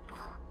Bird.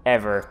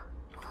 Ever.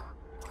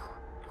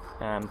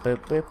 Boop,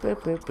 boop,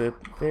 boop, boop, boop,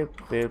 boop,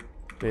 boop,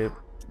 boop.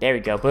 There we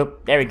go,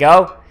 boop. There we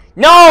go.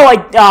 No,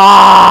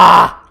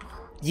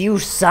 you're a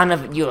son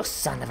of a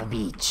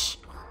bitch.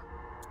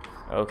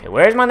 Okay,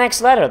 where's my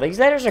next letter? These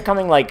letters are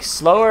coming, like,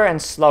 slower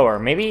and slower.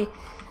 Maybe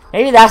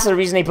that's the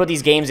reason they put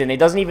these games in. It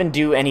doesn't even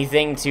do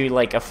anything to,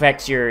 like,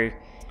 affect your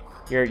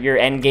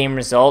end game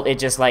result. It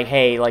just, like,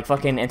 hey, like,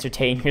 fucking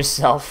entertain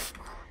yourself.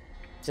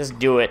 Just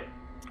do it.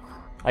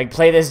 Like,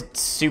 play this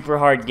super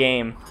hard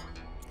game.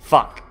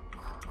 Fuck.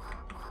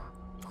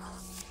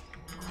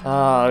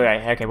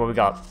 Alright, okay, what we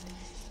got?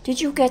 Did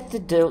you get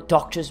the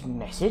doctor's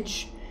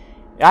message?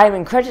 I am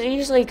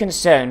incredibly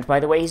concerned by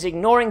the way he's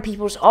ignoring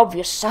people's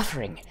obvious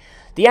suffering.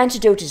 The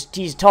antidote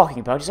he's talking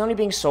about is only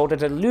being sold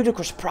at a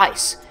ludicrous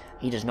price.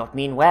 He does not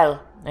mean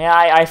well. Yeah,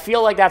 I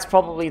feel like that's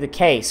probably the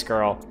case,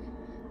 girl.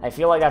 I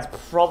feel like that's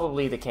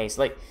probably the case.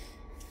 Like,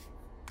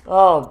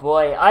 oh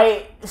boy,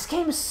 this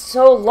game is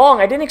so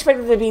long. I didn't expect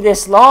it to be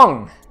this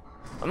long.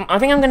 I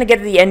think I'm gonna get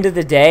to the end of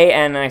the day,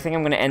 and I think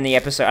I'm gonna end the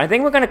episode. I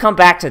think we're gonna come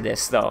back to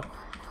this, though.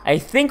 I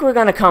think we're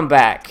gonna come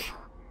back.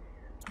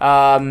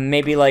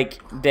 Maybe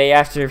like day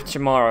after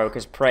tomorrow,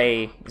 because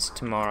Prey is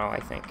tomorrow, I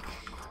think.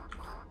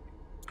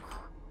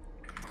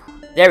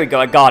 There we go,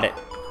 I got it.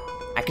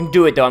 I can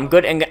do it though, I'm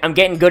good, and I'm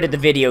getting good at the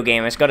video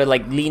game. I just gotta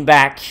like lean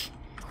back,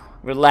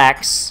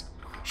 relax,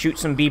 shoot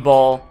some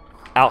b-ball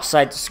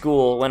outside the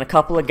school when a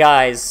couple of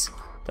guys,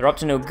 they're up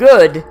to no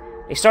good,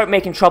 they start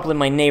making trouble in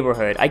my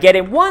neighborhood. I get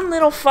in one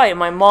little fight and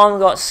my mom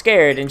got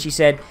scared and she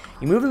said,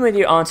 "You're moving with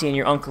your auntie and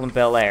your uncle in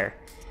Bel Air."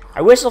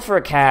 I whistled for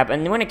a cab,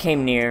 and when it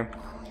came near,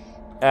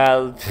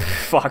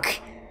 fuck.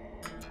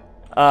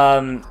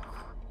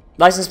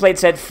 License plate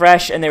said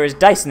fresh, and there was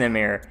dice in the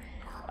mirror.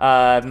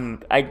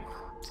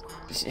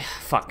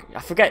 Fuck, I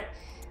forget.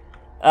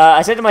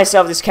 I said to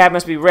myself, this cab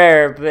must be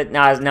rare, but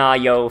nah,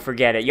 yo,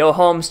 forget it. Yo,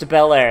 homes to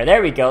Bel Air.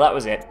 There we go, that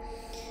was it.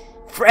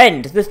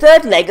 Friend, the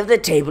third leg of the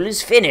table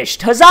is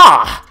finished.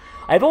 Huzzah!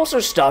 I've also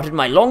started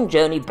my long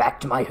journey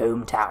back to my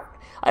hometown.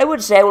 I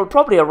would say I will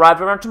probably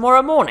arrive around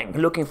tomorrow morning.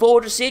 Looking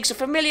forward to seeing some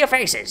familiar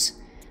faces.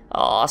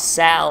 Aw,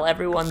 Sal,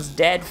 everyone's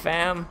dead,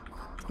 fam.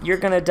 You're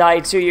gonna die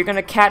too. You're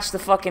gonna catch the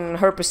fucking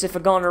herpes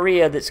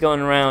gonorrhea that's going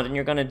around, and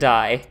you're gonna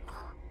die.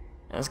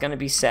 That's gonna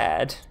be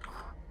sad.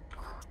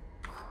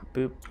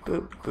 Boop,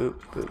 boop, boop,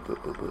 boop, boop,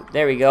 boop, boop.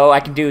 There we go. I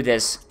can do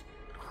this.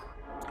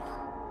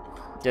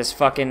 Just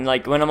fucking,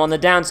 like, when I'm on the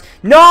downs.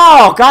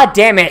 No! God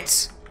damn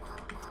it!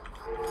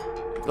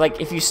 Like,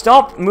 if you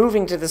stop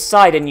moving to the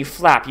side and you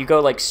flap, you go,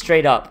 like,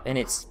 straight up, and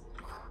it's...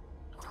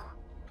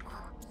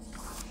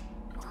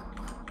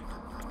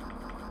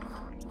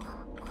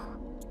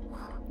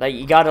 Like,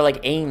 you gotta, like,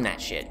 aim that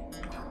shit.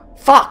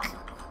 Fuck!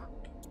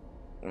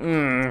 Hang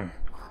on,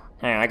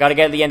 I gotta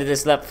get to the end of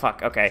this left.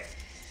 Fuck, okay.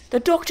 The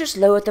doctors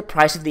lowered the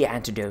price of the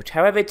antidote.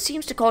 However, it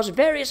seems to cause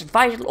various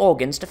vital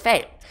organs to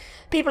fail.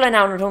 People are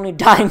now not only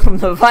dying from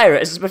the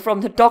virus, but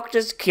from the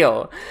doctor's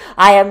cure.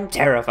 I am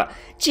terrified.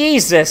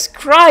 Jesus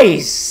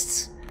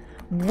Christ!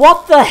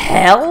 What the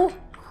hell?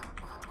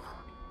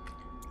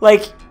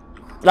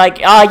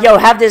 Yo,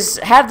 have this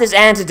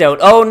antidote.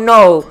 Oh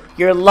no,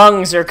 your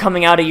lungs are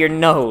coming out of your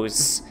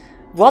nose.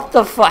 What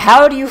the fuck?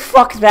 How do you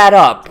fuck that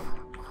up?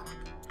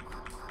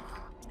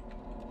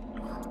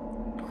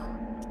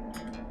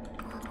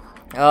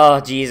 Oh,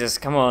 Jesus,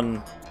 come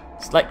on.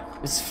 It's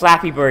like, this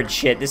Flappy Bird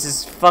shit. This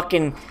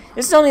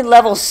is only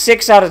level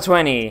 6 out of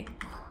 20.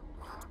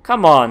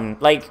 Come on,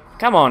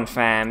 come on,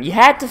 fam. You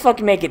had to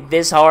fucking make it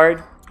this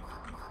hard.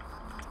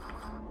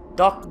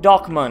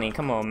 Doc money,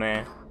 come on,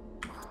 man.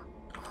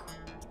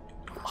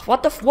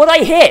 What'd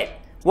I hit?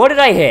 What did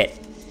I hit?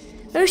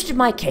 Most of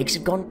my cakes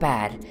have gone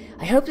bad.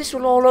 I hope this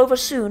will all over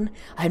soon.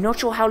 I'm not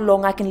sure how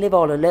long I can live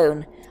all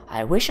alone.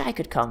 I wish I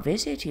could come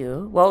visit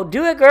you. Well,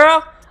 do it,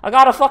 girl. I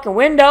got a fucking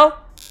window.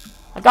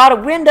 I got a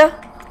window.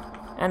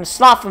 And a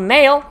slot for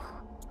mail.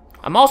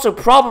 I'm also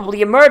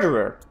probably a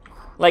murderer.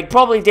 Like,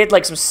 probably did,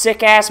 like, some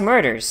sick-ass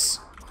murders.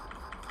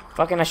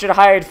 Fucking, I should have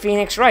hired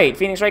Phoenix Wright.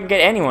 Phoenix Wright can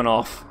get anyone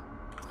off.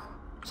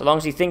 So long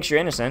as he thinks you're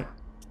innocent.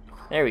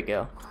 There we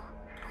go.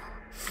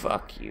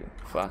 Fuck you.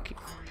 Fuck you.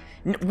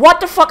 What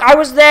the fuck? I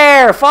was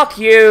there! Fuck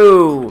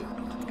you!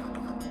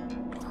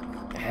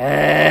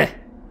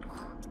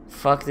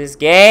 Fuck this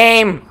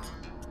game!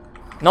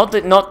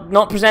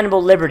 Not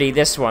Presentable Liberty,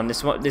 this one.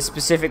 This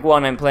specific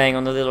one I'm playing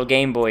on the little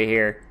Game Boy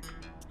here.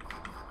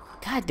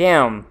 God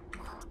damn.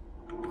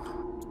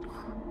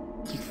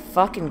 You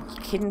fucking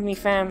kidding me,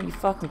 fam? You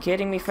fucking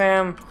kidding me,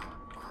 fam?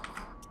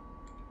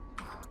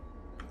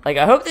 Like,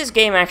 I hope this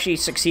game actually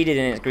succeeded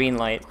in its green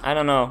light. I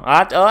don't know.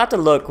 I'll have to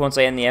look once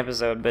I end the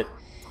episode, but...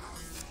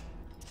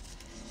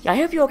 I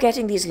hope you're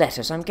getting these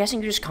letters. I'm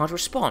guessing you just can't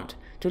respond.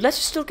 Do letters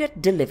still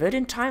get delivered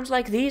in times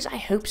like these? I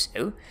hope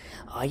so.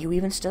 Are you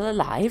even still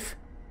alive?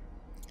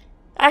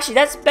 Actually,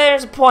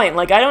 there's a point.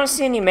 Like, I don't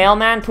see any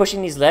mailman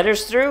pushing these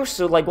letters through,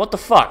 so, like, what the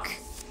fuck?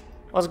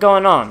 What's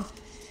going on?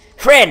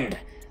 Friend!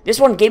 This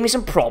one gave me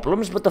some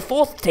problems, but the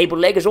fourth table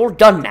leg is all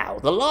done now.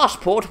 The last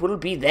port will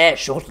be there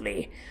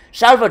shortly.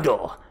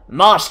 Salvador,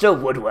 master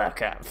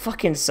woodworker.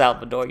 Fucking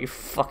Salvador, you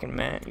fucking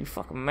man. You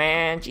fucking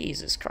man.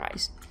 Jesus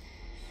Christ.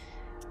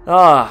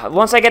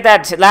 Once I get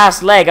that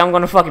last leg, I'm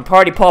gonna fucking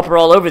party popper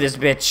all over this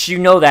bitch. You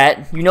know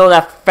that. You know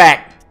that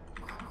fact.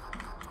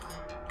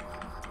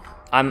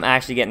 I'm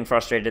actually getting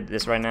frustrated at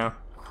this right now.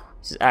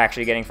 This is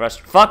actually getting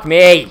frustrated. Fuck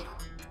me!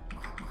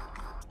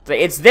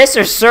 It's this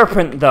or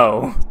Serpent,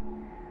 though.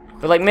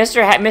 But, like,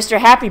 Mr.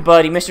 Happy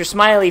Buddy, Mr.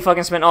 Smiley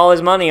fucking spent all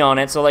his money on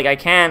it, so, like, I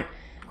can't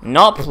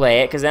not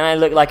play it, because then I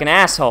look like an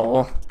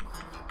asshole.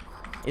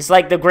 It's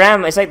like the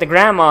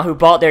grandma who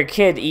bought their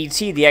kid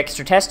E.T. the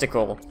extra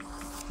testicle.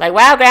 Like,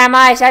 wow,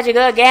 Grandma, it's such a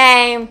good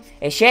game.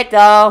 It's shit,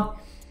 though.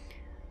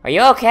 Are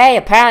you okay?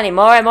 Apparently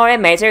more and more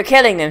inmates are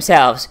killing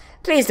themselves.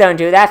 Please don't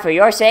do that for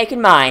your sake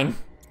and mine.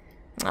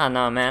 Oh,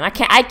 no, man. I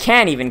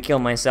can't even kill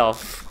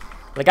myself.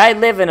 Like, I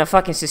live in a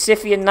fucking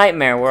Sisyphean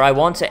nightmare where I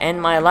want to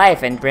end my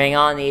life and bring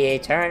on the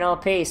eternal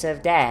peace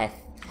of death.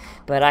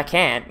 But I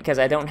can't, because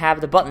I don't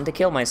have the button to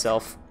kill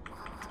myself.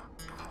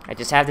 I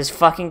just have this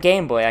fucking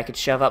Game Boy I could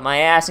shove up my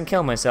ass and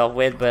kill myself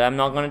with, but I'm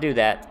not gonna do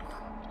that.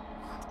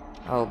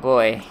 Oh,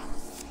 boy.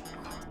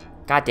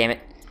 God damn it.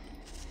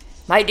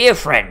 My dear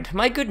friend,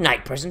 my good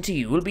night present to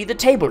you will be the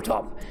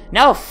tabletop.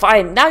 Now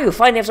you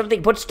finally have something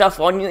to put stuff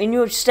on you in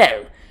your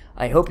cell.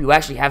 I hope you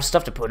actually have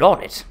stuff to put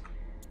on it.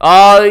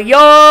 Oh,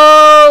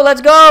 yo!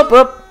 Let's go!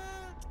 Boop!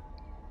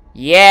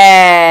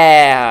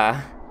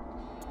 Yeah!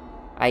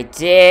 I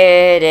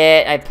did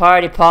it. I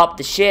party popped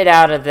the shit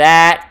out of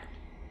that.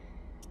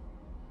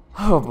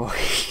 Oh, boy.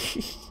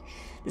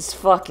 This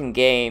fucking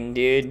game,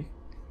 dude.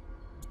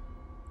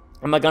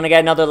 Am I gonna get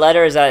another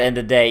letter? Or is that end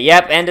of day?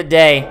 Yep, end of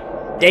day.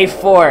 Day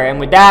 4. And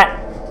with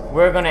that,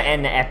 we're gonna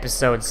end the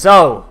episode.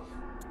 So,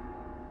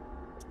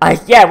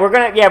 we're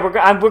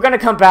gonna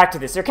come back to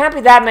this. There can't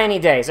be that many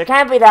days.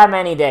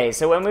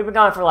 So when we've been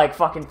gone for like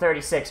fucking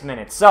 36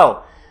 minutes.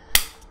 So,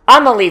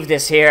 I'm gonna leave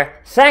this here.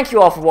 Thank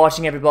you all for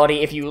watching,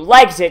 everybody. If you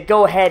liked it,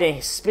 go ahead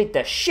and spit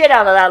the shit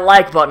out of that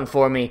like button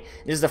for me.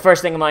 This is the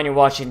first thing of mine you're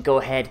watching. Go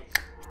ahead,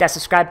 hit that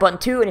subscribe button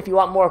too. And if you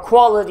want more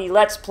quality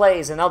Let's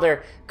Plays and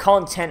other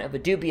content of a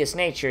dubious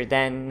nature,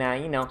 then,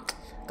 you know,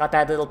 got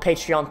that little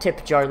Patreon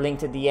tip jar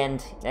linked at the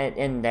end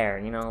in there.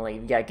 You know,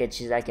 like, I get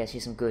you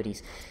some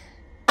goodies.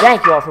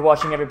 Thank you all for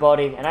watching,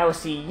 everybody, and I will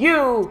see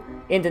you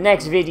in the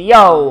next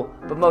video.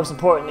 But most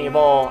importantly of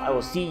all, I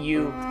will see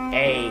you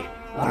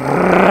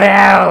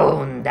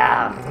around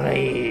the